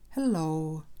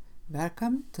Hello,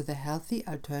 welcome to the Healthy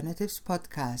Alternatives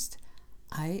podcast.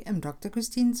 I am Dr.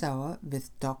 Christine Sauer with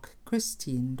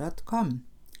DocChristine.com.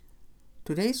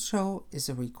 Today's show is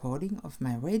a recording of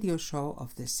my radio show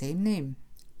of the same name.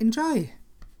 Enjoy!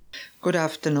 Good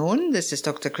afternoon, this is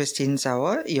Dr. Christine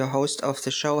Sauer, your host of the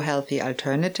show Healthy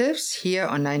Alternatives here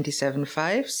on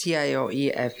 97.5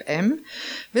 CIOE FM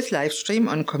with live stream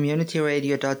on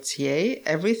communityradio.ca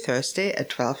every Thursday at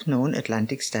 12 noon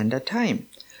Atlantic Standard Time.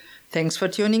 Thanks for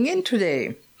tuning in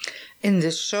today. In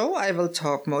this show, I will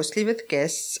talk mostly with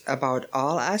guests about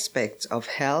all aspects of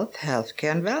health,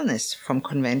 healthcare and wellness, from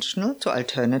conventional to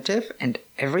alternative and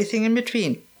everything in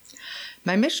between.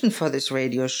 My mission for this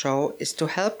radio show is to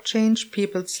help change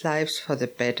people's lives for the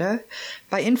better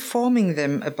by informing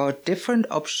them about different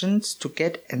options to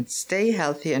get and stay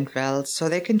healthy and well so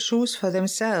they can choose for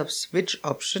themselves which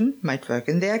option might work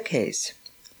in their case.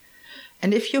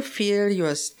 And if you feel you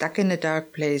are stuck in a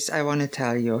dark place, I want to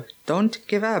tell you, don't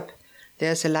give up.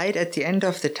 There's a light at the end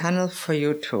of the tunnel for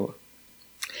you too.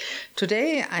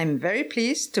 Today, I'm very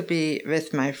pleased to be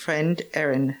with my friend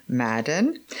Erin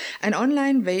Madden, an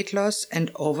online weight loss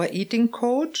and overeating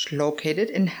coach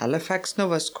located in Halifax,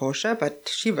 Nova Scotia, but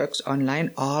she works online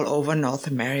all over North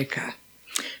America.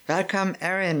 Welcome,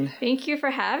 Erin. Thank you for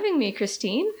having me,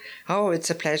 Christine. Oh, it's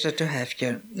a pleasure to have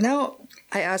you. Now,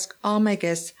 I ask all my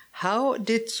guests, how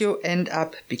did you end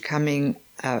up becoming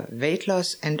a weight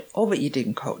loss and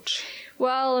overeating coach?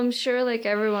 Well, I'm sure like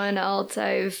everyone else,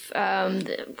 I've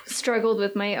struggled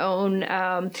with my own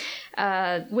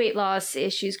weight loss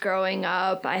issues growing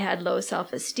up. I had low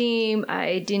self-esteem.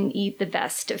 I didn't eat the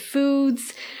best of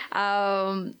foods.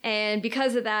 And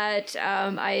because of that,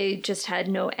 I just had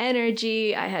no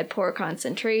energy. I had poor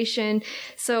concentration.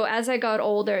 So as I got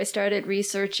older, I started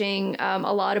researching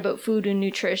a lot about food and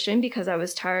nutrition because I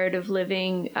was tired of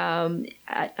living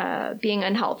being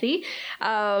unhealthy.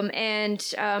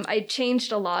 And I changed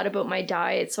a lot about my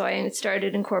diet. So I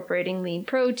started incorporating lean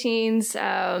proteins,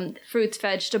 fruits,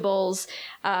 vegetables,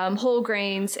 whole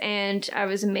grains, and I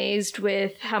was amazed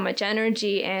with how much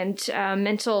energy and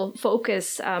mental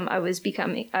focus I was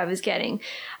getting.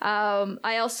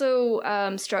 I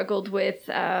also struggled with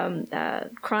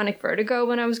chronic vertigo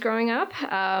when I was growing up.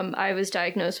 I was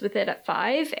diagnosed with it at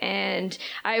 5, and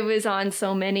I was on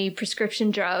so many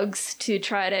prescription drugs to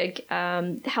try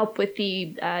to help with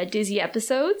the dizzy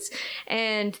episodes,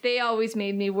 and they always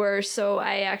made me worse. So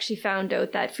I actually found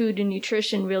out that food and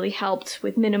nutrition really helped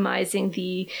with minimizing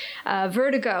the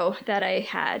vertigo that I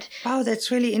had. Wow, that's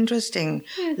really interesting.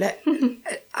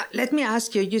 Let me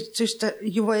ask you,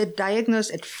 you were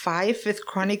diagnosed at 5 with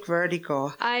chronic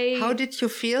vertigo. How did you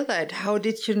feel that? How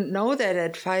did you know that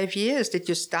at 5 years? Did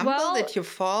you stumble? Well, did you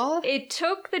fall? It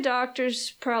took the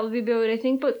doctors probably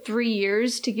about 3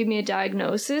 years to give me a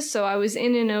diagnosis. So I was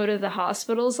in and out of the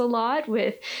hospitals a lot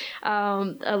with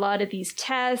a lot of these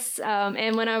tests.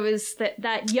 And when I was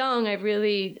that young, I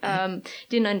really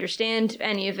didn't understand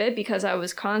any of it because I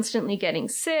was constantly getting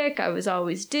sick. I was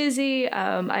always dizzy.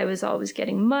 I was always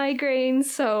getting migraines.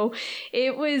 So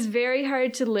it was very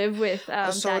hard to live with.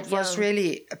 So it was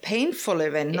really a painful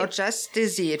event, not just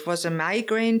dizzy. It was a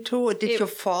migraine too. Did you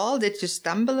fall? Did you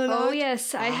stumble a lot? Oh,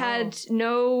 yes. I had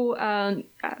no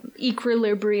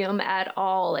equilibrium at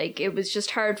all. Like, it was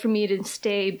just hard for me to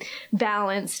stay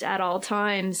balanced at all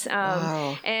times.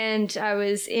 And I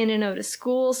was in and out of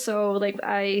school. So like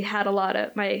I had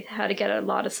to get a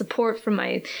lot of support from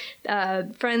my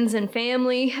friends and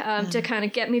family to kind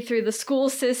of get me through the school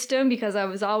system because I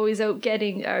was always out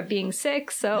being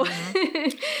sick. So,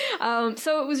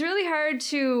 so it was really hard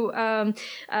to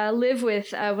live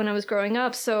with when I was growing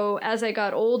up. So as I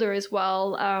got older as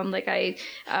well, I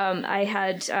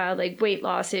had like weight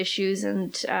loss issues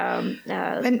and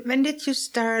when did you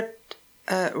start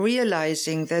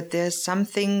realizing that there's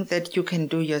something that you can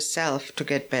do yourself to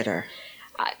get better?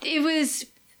 It was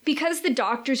because the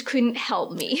doctors couldn't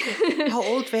help me. How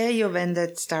old were you when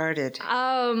that started?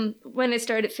 When I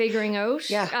started figuring out?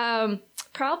 Yeah.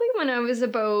 Probably when I was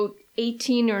about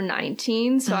 18 or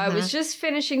 19. So I was just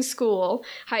finishing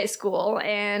high school.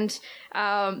 And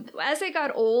as I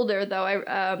got older, though,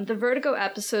 the vertigo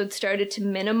episodes started to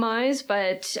minimize,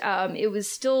 but I was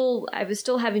still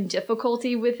having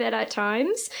difficulty with it at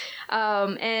times.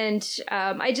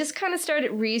 I just kind of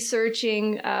started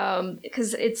researching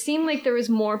because it seemed like there was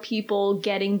more people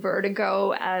getting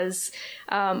vertigo as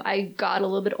I got a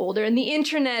little bit older. And the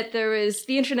internet was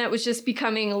just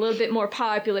becoming a little bit more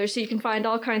popular, so you can find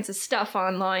all kinds of stuff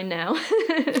online now.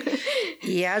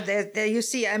 Yeah, there you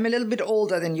see, I'm a little bit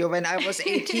older than you. When I was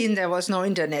 18, there was no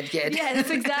internet yet. Yes,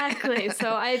 exactly.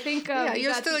 So I think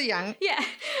you're still young. Yeah,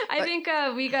 I think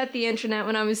we got the internet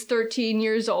when I was 13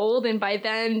 years old, and by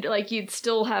then, like, you'd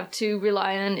still have to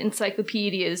rely on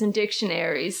encyclopedias and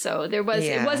dictionaries. So it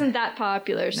wasn't that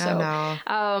popular. So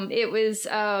it was.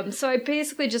 So I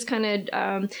basically just kind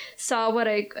of saw what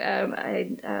I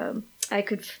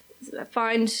could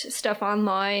find stuff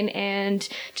online, and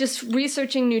just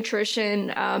researching nutrition,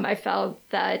 I felt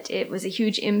that it was a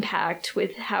huge impact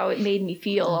with how it made me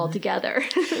feel altogether.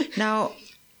 Now,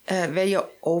 were you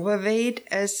overweight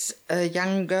as a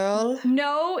young girl?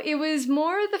 No, it was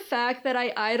more the fact that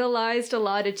I idolized a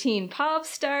lot of teen pop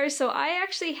stars. So I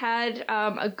actually had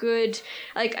a good,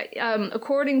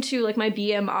 according to like my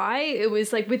BMI, it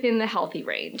was like within the healthy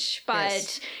range.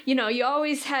 But, you know, you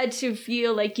always had to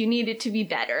feel like you needed to be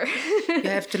better. You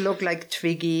have to look like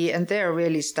Twiggy, and they're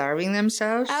really starving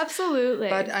themselves. Absolutely.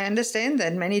 But I understand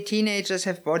that many teenagers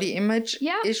have body image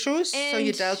issues, so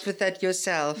you dealt with that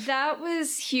yourself. That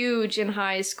was huge in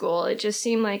high school. It just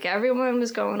seemed like everyone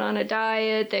was going on a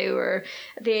diet.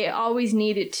 They always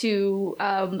needed to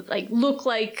look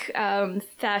like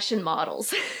fashion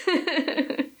models.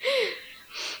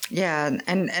 Yeah,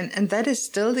 and that is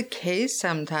still the case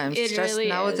sometimes. It just really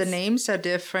now is. The names are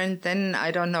different. Then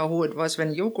I don't know who it was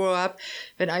when you grew up.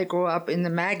 When I grew up in the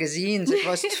magazines, it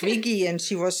was Twiggy, and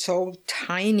she was so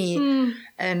tiny.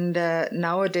 And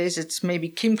nowadays it's maybe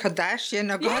Kim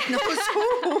Kardashian or God knows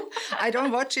who. I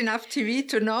don't watch enough TV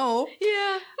to know.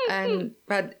 Yeah.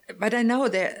 But I know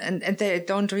that, and they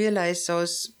don't realize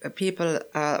those people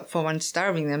are for one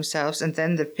starving themselves, and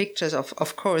then the pictures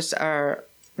of course are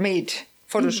made.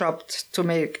 Photoshopped to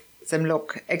make them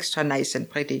look extra nice and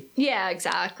pretty. Yeah,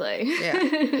 exactly.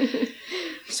 Yeah.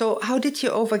 So how did you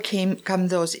overcome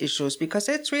those issues? Because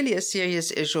it's really a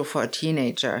serious issue for a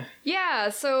teenager. Yeah,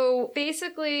 so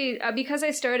basically, because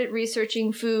I started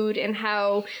researching food and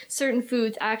how certain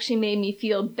foods actually made me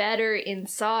feel better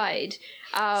inside.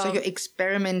 So you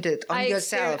experimented on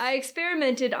yourself. I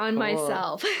experimented on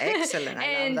myself. Excellent.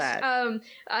 I love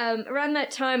that. Around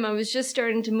that time, I was just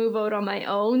starting to move out on my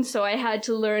own, so I had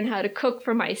to learn how to cook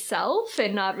for myself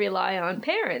and not rely on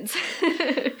parents.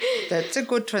 That's a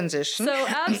good transition. So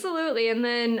absolutely. And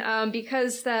then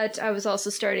because that I was also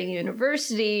starting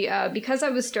university, because I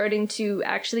was starting to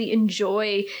actually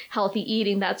enjoy healthy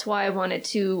eating, that's why I wanted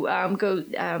to go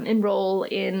enroll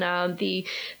in the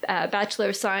Bachelor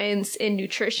of Science in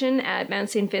Nutrition at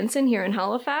Mount St. Vincent here in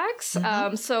Halifax.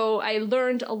 So I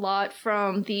learned a lot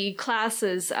from the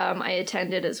classes I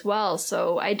attended as well.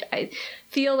 So I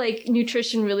feel like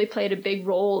nutrition really played a big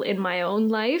role in my own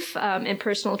life and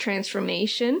personal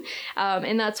transformation.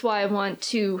 And that's why I want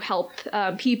to help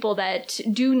people that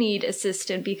do need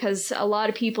assistance, because a lot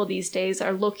of people these days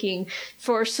are looking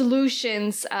for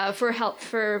solutions for help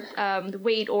for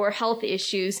weight or health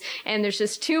issues. And there's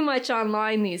just too much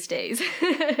online these days.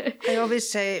 I always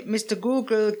say, Mr.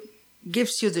 Google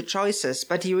gives you the choices,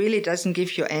 but he really doesn't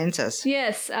give you answers.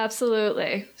 Yes,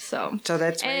 absolutely. So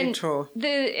that's very true.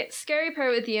 The scary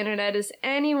part with the internet is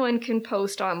anyone can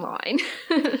post online.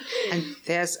 And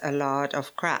there's a lot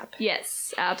of crap.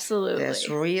 Yes, absolutely. There's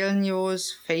real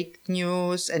news, fake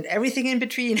news, and everything in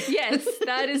between. Yes,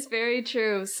 that is very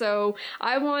true. So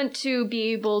I want to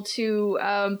be able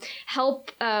to help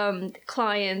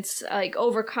clients like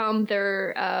overcome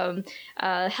their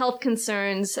health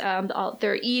concerns,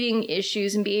 their eating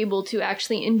issues, and be able to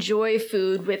actually enjoy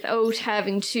food without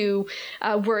having to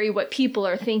worry what people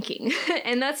are thinking.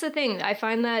 And that's the thing. I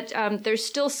find that there's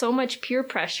still so much peer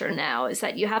pressure now, is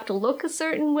that you have to look a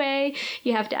certain way,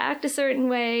 you have to act a certain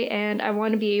way, and I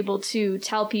want to be able to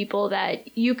tell people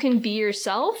that you can be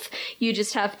yourself. You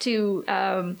just have to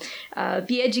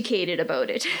be educated about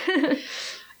it.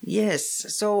 Yes.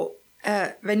 So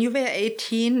when you were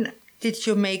 18, did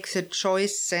you make the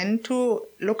choice then to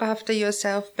look after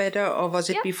yourself better, or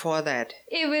was it before that?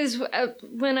 It was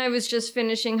when I was just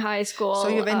finishing high school. So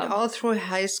you went all through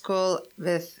high school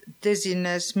with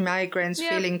dizziness, migraines,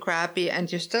 feeling crappy,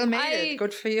 and you still made it.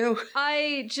 Good for you.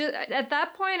 At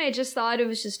that point, I just thought it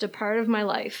was just a part of my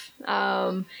life.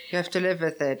 You have to live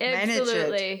with it.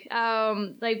 Absolutely.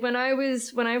 Manage it. Like when I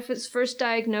was first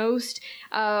diagnosed,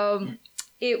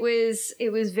 it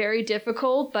was very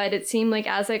difficult, but it seemed like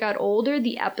as I got older,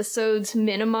 the episodes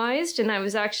minimized. And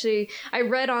I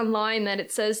read online that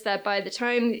it says that by the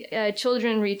time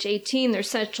children reach 18, their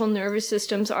central nervous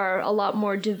systems are a lot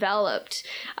more developed.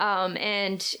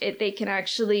 And they can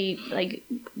actually like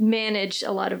manage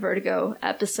a lot of vertigo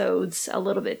episodes a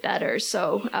little bit better.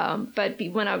 So, but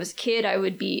when I was a kid, I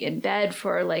would be in bed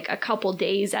for like a couple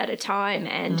days at a time,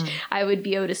 and I would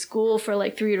be out of school for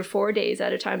like 3 or 4 days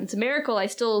at a time. It's a miracle I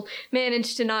still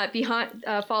managed to not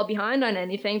fall behind on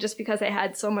anything just because I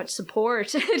had so much support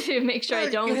to make sure I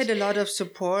don't. You had a lot of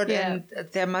support, Yeah. and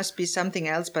there must be something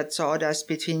else but sawdust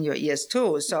between your ears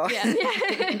too. So Yeah.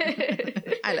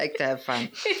 I like to have fun.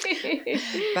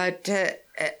 But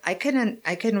I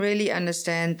can really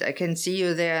understand. I can see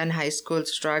you there in high school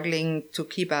struggling to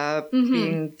keep up,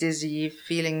 being dizzy,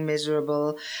 feeling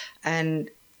miserable, and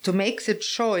to make the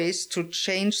choice to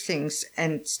change things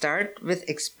and start with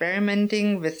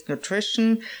experimenting with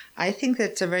nutrition. I think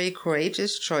that's a very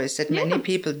courageous choice that many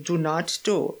people do not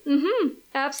do.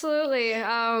 Absolutely.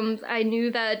 I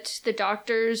knew that the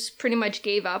doctors pretty much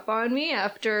gave up on me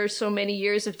after so many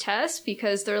years of tests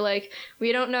because they're like,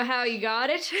 we don't know how you got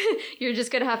it. You're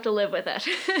just going to have to live with it.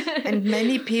 And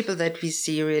many people that we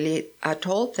see really are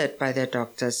told that by their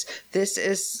doctors. This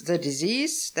is the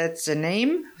disease, that's the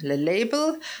name, the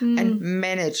label, and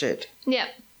manage it. Yeah.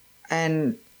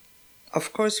 And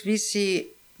of course, we see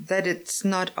that it's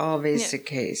not always the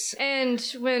case. And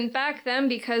when back then,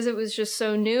 because it was just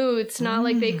so new, it's not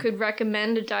like they could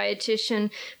recommend a dietitian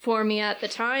for me at the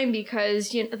time because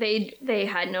they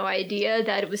had no idea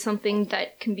that it was something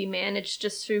that can be managed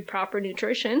just through proper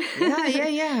nutrition.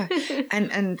 Yeah.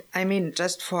 And I mean,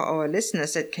 just for our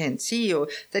listeners that can't see you,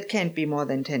 that can't be more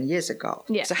than 10 years ago.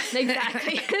 Yeah,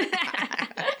 exactly.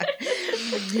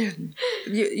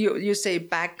 You say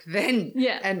back then.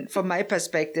 Yeah. And from my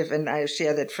perspective, and I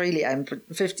share that freely, I'm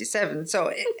 57.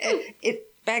 So it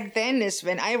back then is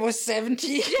when I was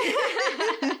 70.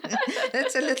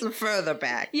 That's a little further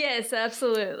back. Yes,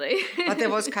 absolutely. But there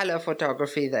was color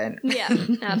photography then. Yeah,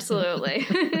 absolutely.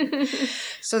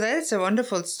 So that's a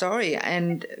wonderful story.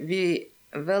 And we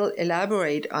will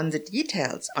elaborate on the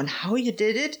details on how you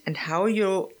did it and how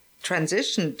you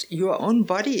transitioned your own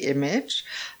body image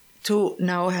to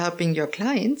now helping your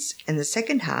clients in the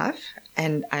second half.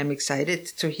 And I'm excited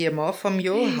to hear more from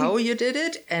you, how you did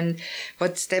it and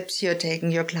what steps you're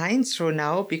taking your clients through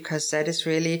now, because that is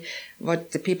really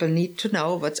what the people need to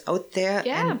know, what's out there,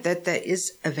 and that there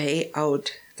is a way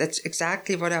out. That's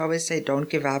exactly what I always say, don't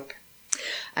give up.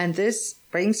 And this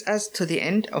brings us to the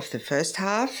end of the first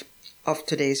half of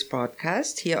today's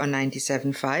broadcast here on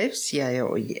 97.5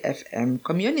 CIOE FM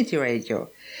Community Radio.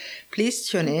 Please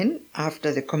tune in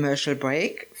after the commercial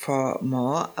break for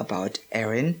more about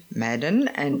Erin Madden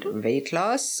and weight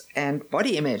loss and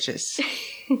body images.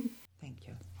 Thank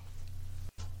you.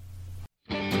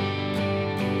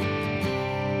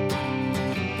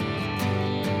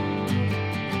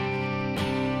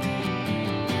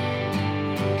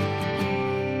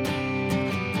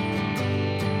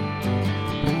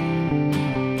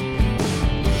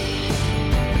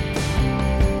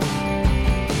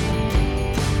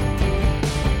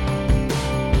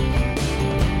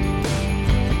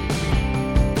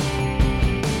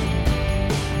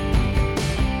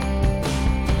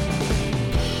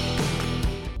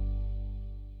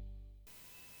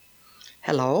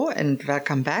 Hello and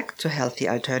welcome back to Healthy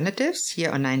Alternatives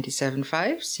here on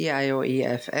 97.5 CIOE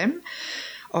FM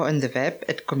or on the web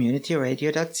at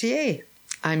communityradio.ca.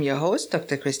 I'm your host,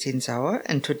 Dr. Christine Sauer,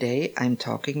 and today I'm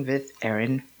talking with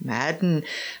Erin Madden,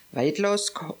 weight loss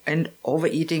and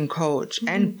overeating coach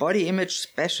and body image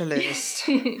specialist.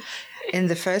 In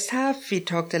the first half, we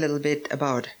talked a little bit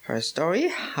about her story,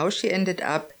 how she ended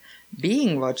up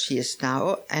being what she is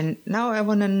now, and now I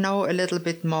want to know a little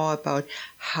bit more about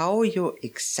how you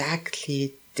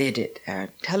exactly did it.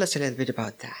 Tell us a little bit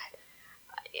about that.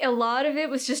 A lot of it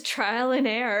was just trial and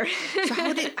error. So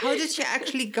how did you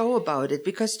actually go about it?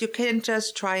 Because you can't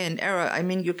just try and error. I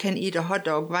mean, you can eat a hot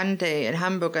dog one day and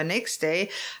hamburger next day,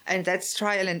 and that's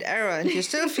trial and error, and you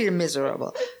still feel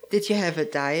miserable. Did you have a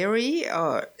diary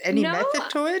or any method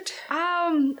to it?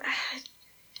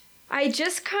 I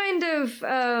just kind of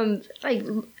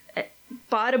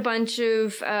bought a bunch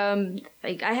of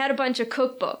I had a bunch of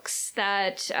cookbooks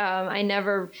that I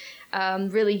never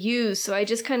really used, so I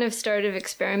just kind of started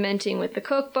experimenting with the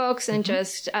cookbooks and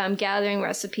just gathering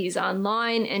recipes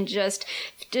online and just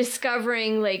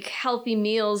discovering like healthy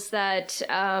meals that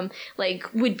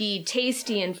would be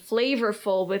tasty and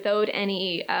flavorful without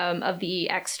any of the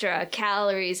extra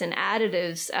calories and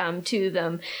additives to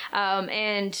them.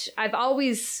 And I've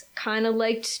always kind of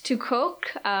liked to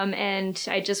cook, and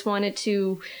I just wanted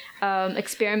to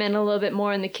experiment a little bit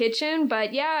more in the kitchen.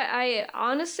 But yeah, I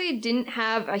honestly didn't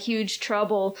have a huge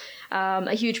problem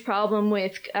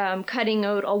with cutting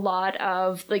out a lot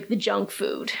of like the junk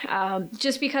food,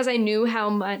 just because I knew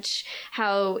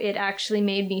how it actually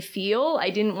made me feel.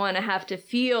 I didn't want to have to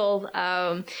feel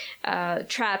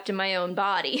trapped in my own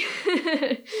body.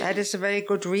 That is a very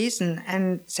good reason.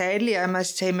 And sadly, I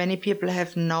must say many people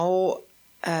have no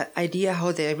idea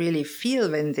how they really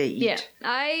feel when they eat. Yeah,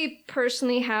 I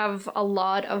personally have a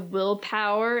lot of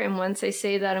willpower, and once I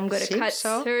say that I'm going to cut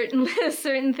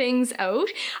certain things out.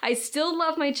 I still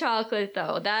love my chocolate,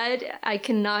 though. That I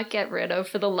cannot get rid of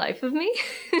for the life of me.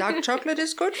 Dark chocolate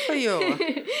is good for you.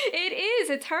 It is.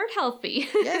 It's heart healthy.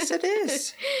 Yes, it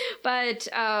is. But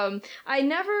I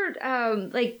never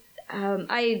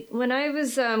when I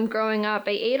was growing up,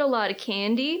 I ate a lot of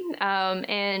candy,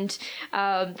 and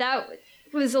that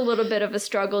was a little bit of a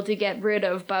struggle to get rid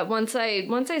of. But once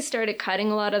I started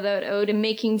cutting a lot of that out and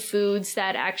making foods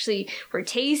that actually were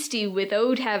tasty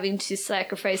without having to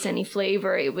sacrifice any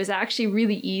flavor, it was actually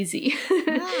really easy.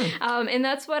 And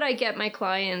that's what I get my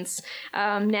clients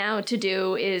now to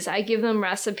do, is I give them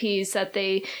recipes that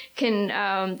they can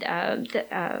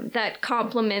that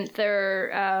complement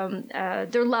their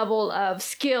level of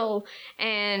skill,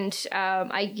 and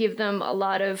I give them a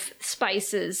lot of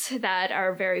spices that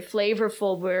are very flavorful,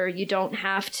 where you don't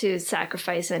have to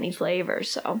sacrifice any flavor.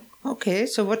 Okay,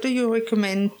 so what do you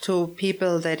recommend to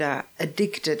people that are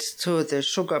addicted to the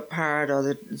sugar part, or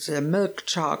the milk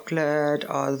chocolate,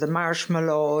 or the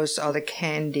marshmallows, or the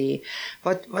candy?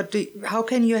 How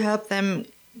can you help them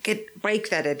break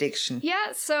that addiction?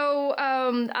 Yeah, so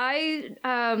I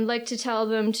like to tell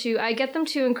them I get them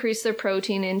to increase their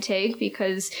protein intake,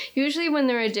 because usually when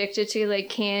they're addicted to like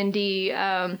candy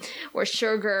or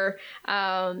sugar,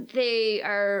 they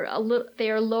are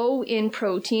low in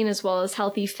protein as well as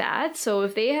healthy fat. So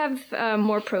if they have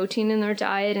more protein in their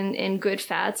diet and good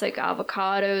fats like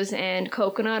avocados and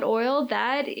coconut oil,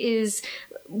 that is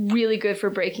really good for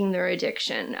breaking their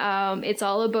addiction. It's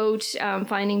all about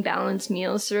finding balanced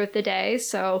meals throughout the day.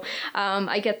 So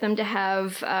I get them to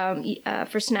have,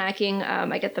 for snacking,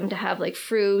 I get them to have like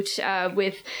fruit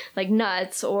with like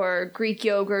nuts or Greek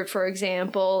yogurt, for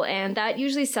example, and that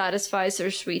usually satisfies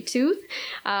their sweet tooth.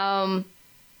 So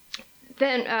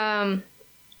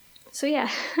yeah,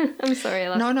 I'm sorry.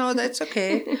 No, that's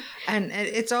okay. And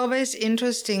it's always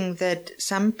interesting that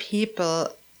some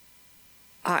people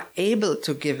are able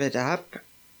to give it up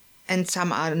and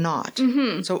some are not.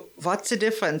 Mm-hmm. So what's the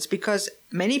difference? Because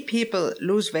many people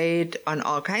lose weight on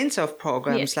all kinds of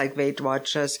programs like Weight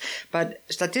Watchers, but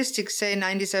statistics say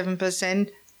 97%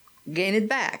 gain it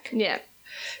back. Yeah.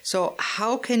 So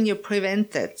how can you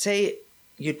prevent that? Say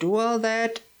you do all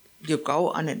that, you go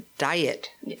on a diet.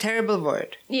 Yeah. Terrible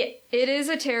word. Yeah, it is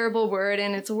a terrible word,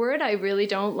 and it's a word I really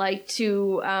don't like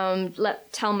to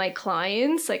tell my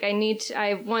clients. Like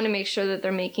I want to make sure that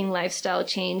they're making lifestyle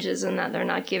changes and that they're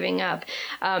not giving up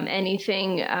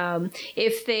anything.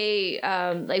 If they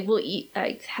will eat,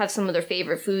 have some of their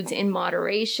favorite foods in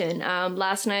moderation.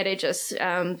 Last night I just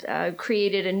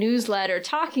created a newsletter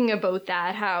talking about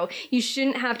that, how you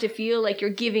shouldn't have to feel like you're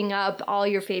giving up all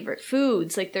your favorite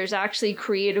foods. Like there's actually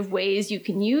creative ways you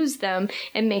can use them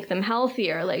and make them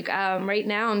healthier. Like right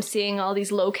now I'm seeing all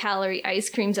these low calorie ice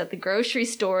creams at the grocery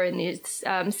store, and these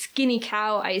skinny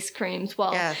cow ice creams.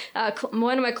 Well,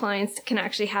 one of my clients can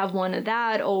actually have one of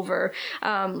that over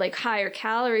like higher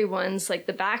calorie ones like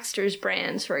the Baxter's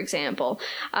brands, for example.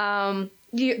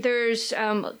 There's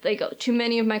too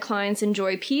many of my clients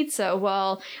enjoy pizza.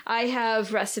 Well, I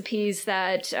have recipes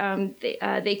that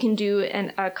they can do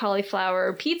a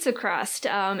cauliflower pizza crust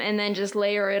and then just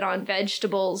layer it on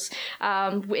vegetables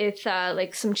with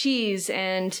like some cheese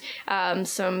and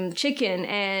some chicken,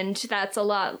 and that's a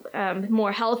lot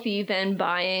more healthy than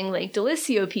buying like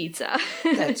Delissio pizza.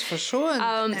 That's for sure.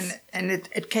 And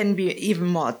it can be even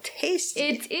more tasty.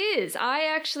 It is. I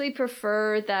actually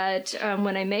prefer that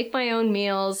when I make my own meals,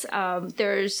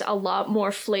 there's a lot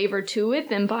more flavor to it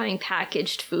than buying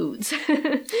packaged foods.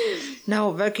 Now,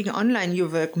 working online, you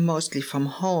work mostly from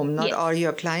home. Not all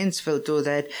your clients will do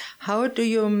that. How do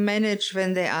you manage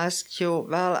when they ask you,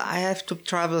 well, I have to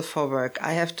travel for work,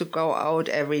 I have to go out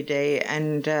every day,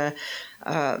 and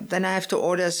then I have to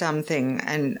order something?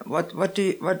 And what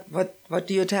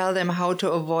do you tell them how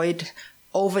to avoid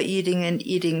overeating and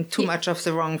eating too much of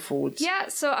the wrong foods? Yeah,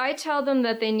 so I tell them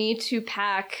that they need to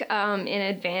pack in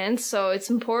advance. So it's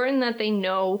important that they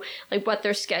know like what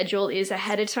their schedule is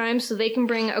ahead of time, so they can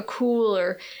bring a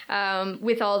cooler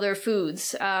with all their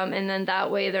foods, and then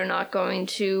that way they're not going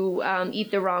to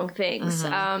eat the wrong things.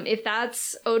 Mm-hmm. If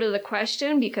that's out of the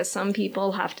question, because some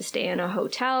people have to stay in a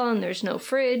hotel and there's no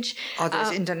fridge, or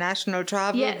there's international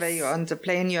travel where you're on the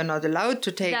plane, you're not allowed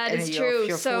to take any of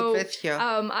your food with you.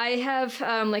 I have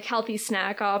like healthy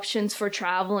snack options for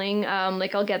traveling.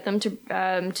 Like I'll get them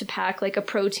to pack like a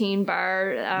protein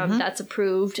bar that's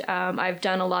approved. I've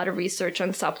done a lot of research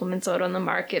on supplements out on the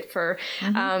market for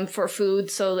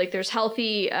food. So like there's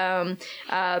healthy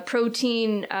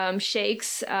protein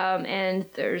shakes, and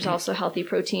there's also healthy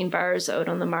protein bars out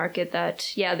on the market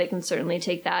that they can certainly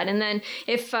take that. And then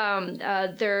if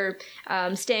they're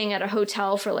staying at a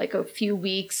hotel for like a few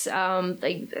weeks,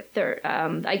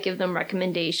 I give them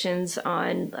recommendations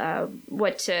on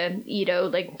what to eat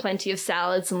out, like plenty of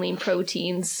salads and lean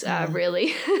proteins,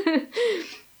 really.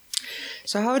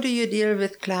 So how do you deal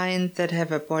with clients that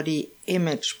have a body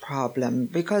image problem?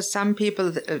 Because some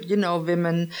people,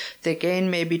 women, they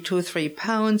gain maybe 2-3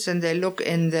 pounds and they look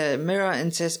in the mirror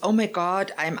and says, oh my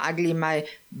God, I'm ugly. My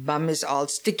bum is all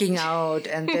sticking out,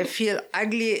 and they feel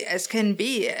ugly as can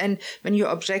be. And when you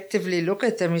objectively look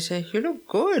at them, you say, you look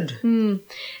good.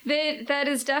 That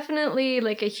is definitely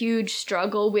like a huge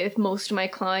struggle with most of my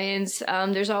clients.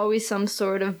 There's always some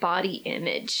sort of body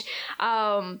image.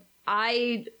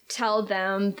 I tell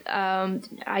them,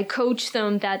 I coach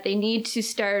them that they need to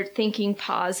start thinking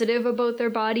positive about their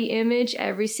body image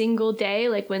every single day.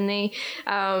 Like when they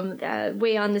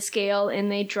weigh on the scale and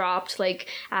they dropped like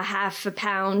a half a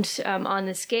pound on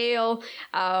the scale.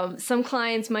 Some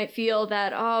clients might feel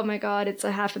that, oh my God, it's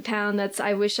a half a pound.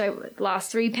 I wish I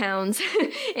lost 3 pounds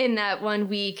in that 1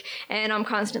 week. And I'm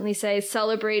constantly saying,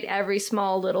 celebrate every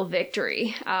small little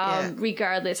victory,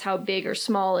 regardless how big or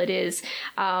small it is.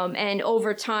 And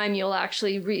over time, you'll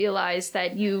actually realize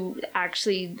that you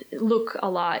actually look a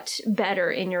lot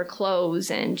better in your clothes,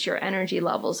 and your energy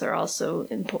levels are also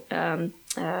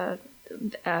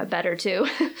better too.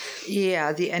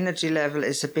 Yeah, the energy level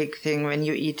is a big thing when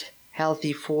you eat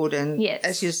healthy food, and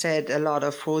as you said, a lot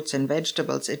of fruits and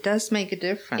vegetables. It does make a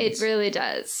difference. It really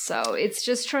does. So it's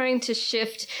just trying to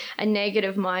shift a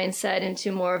negative mindset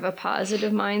into more of a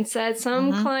positive mindset.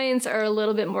 Some clients are a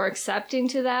little bit more accepting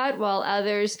to that, while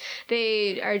others,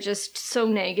 they are just so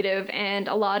negative. And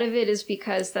a lot of it is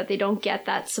because that they don't get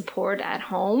that support at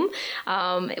home,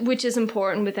 which is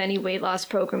important with any weight loss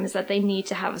program, is that they need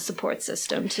to have a support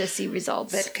system to see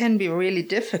results. That can be really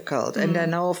difficult. And I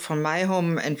know from my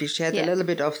home, and we shared a little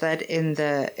bit of that in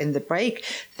the break,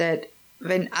 that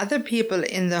when other people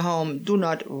in the home do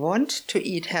not want to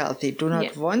eat healthy, do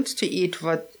not want to eat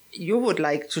what you would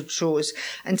like to choose,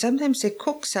 and sometimes they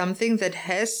cook something that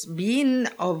has been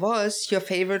or was your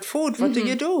favorite food, what do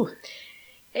you do?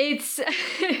 It's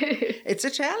a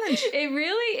challenge. It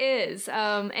really is.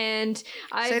 And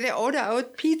so they order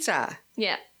out pizza.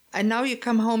 Yeah. And now you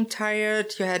come home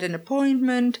tired, you had an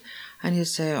appointment, and you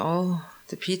say, oh,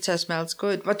 the pizza smells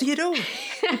good. What do you do?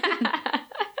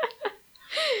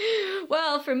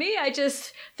 Well, for me, I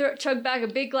just chug back a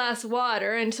big glass of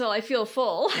water until I feel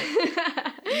full.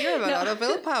 You have a lot of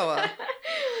willpower.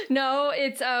 No,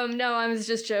 it's no, I was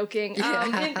just joking. In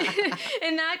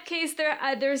that case,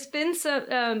 there's been some.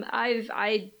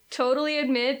 I totally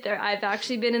admit that I've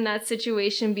actually been in that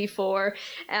situation before,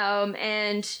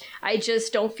 and I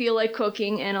just don't feel like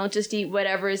cooking, and I'll just eat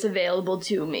whatever is available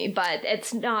to me. But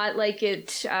it's not like it.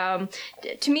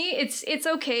 To me, it's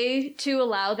okay to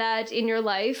allow that in your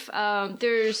life.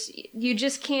 You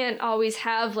just can't always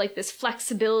have like this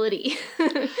flexibility.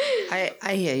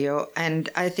 I hear you, and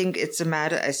I think it's a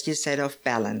matter, as you said, of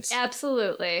balance.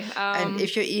 Absolutely. And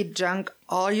if you eat junk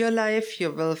all your life, you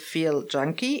will feel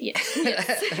junky. Yes.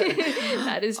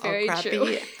 That is very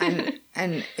true.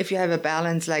 and if you have a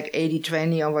balance like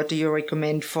 80-20, or what do you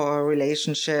recommend for a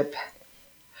relationship?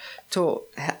 To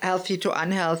healthy to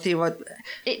unhealthy,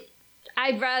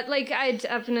 I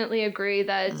definitely agree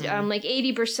that like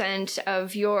 80%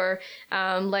 of your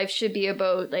life should be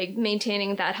about like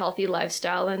maintaining that healthy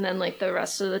lifestyle, and then like the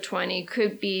rest of the 20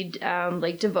 could be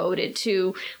like devoted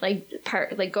to like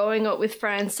going out with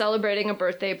friends, celebrating a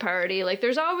birthday party. Like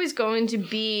there's always going to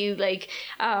be like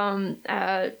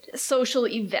social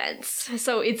events.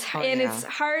 So it's it's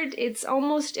hard. It's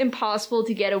almost impossible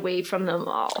to get away from them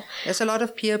all. There's a lot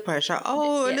of peer pressure.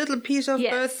 Oh, a little piece of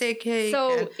birthday cake.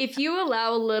 So if you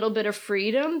allow a little bit of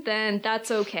freedom, then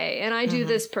that's okay. And I do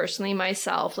this personally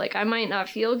myself. Like I might not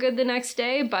feel good the next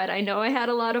day, but I know I had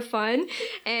a lot of fun,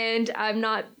 and I'm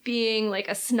not being like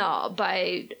a snob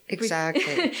by...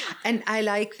 Exactly. And I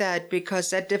like that,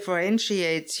 because that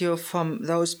differentiates you from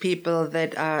those people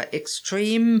that are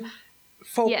extreme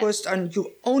focused on you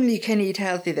only can eat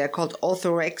healthy. They're called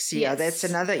orthorexia. Yes. That's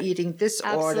another eating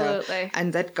disorder. Absolutely.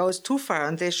 And that goes too far,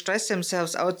 and they stress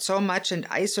themselves out so much and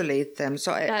isolate them.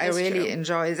 So I really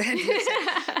enjoy that.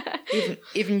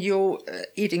 even you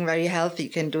eating very healthy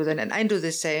can do that. And I do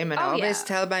the same. And I always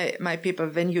tell my people,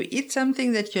 when you eat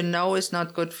something that you know is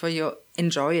not good for you,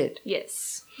 enjoy it.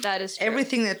 Yes, that is true.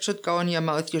 Everything that should go in your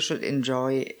mouth, you should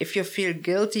enjoy. If you feel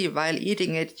guilty while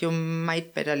eating it, you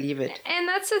might better leave it. And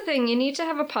that's the thing. You need to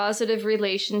have a positive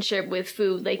relationship with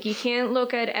food. Like, you can't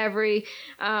look at every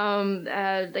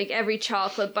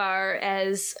chocolate bar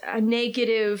as a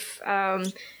negative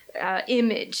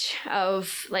image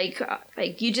of like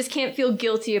you just can't feel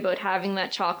guilty about having that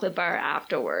chocolate bar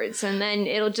afterwards, and then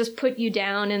it'll just put you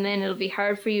down, and then it'll be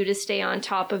hard for you to stay on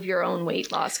top of your own weight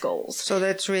loss goals. So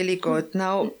that's really good.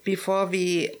 Now, before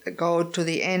we go to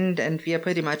the end, and we are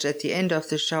pretty much at the end of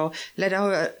the show, let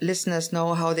our listeners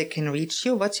know how they can reach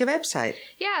you. What's your website?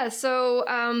 Yeah, so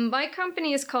my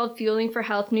company is called Fueling for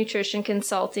Health Nutrition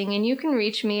Consulting, and you can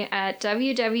reach me at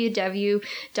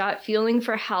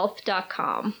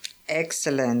www.fuelingforhealth.com.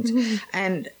 Excellent.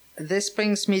 And this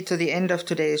brings me to the end of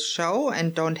today's show,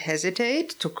 and don't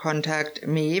hesitate to contact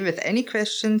me with any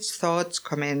questions, thoughts,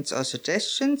 comments, or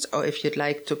suggestions, or if you'd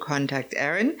like to contact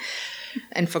Erin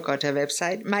and forgot her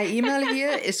website. My email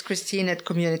here is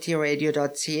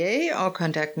christine@communityradio.ca, or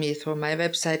contact me through my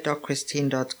website,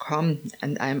 docchristine.com,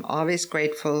 and I'm always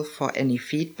grateful for any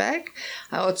feedback.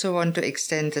 I also want to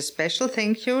extend a special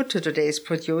thank you to today's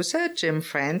producer, Jim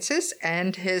Francis,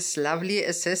 and his lovely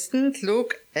assistant,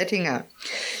 Luke Ettinger.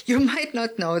 You might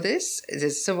not know this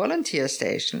is a volunteer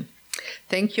station.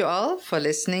 Thank you all for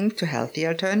listening to Healthy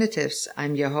Alternatives.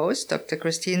 I'm your host, Dr.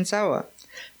 Christine Sauer.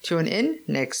 Tune in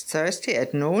next Thursday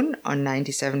at noon on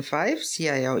 97.5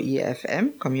 CIOE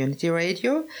FM Community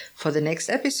Radio for the next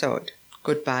episode.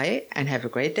 Goodbye and have a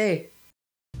great day.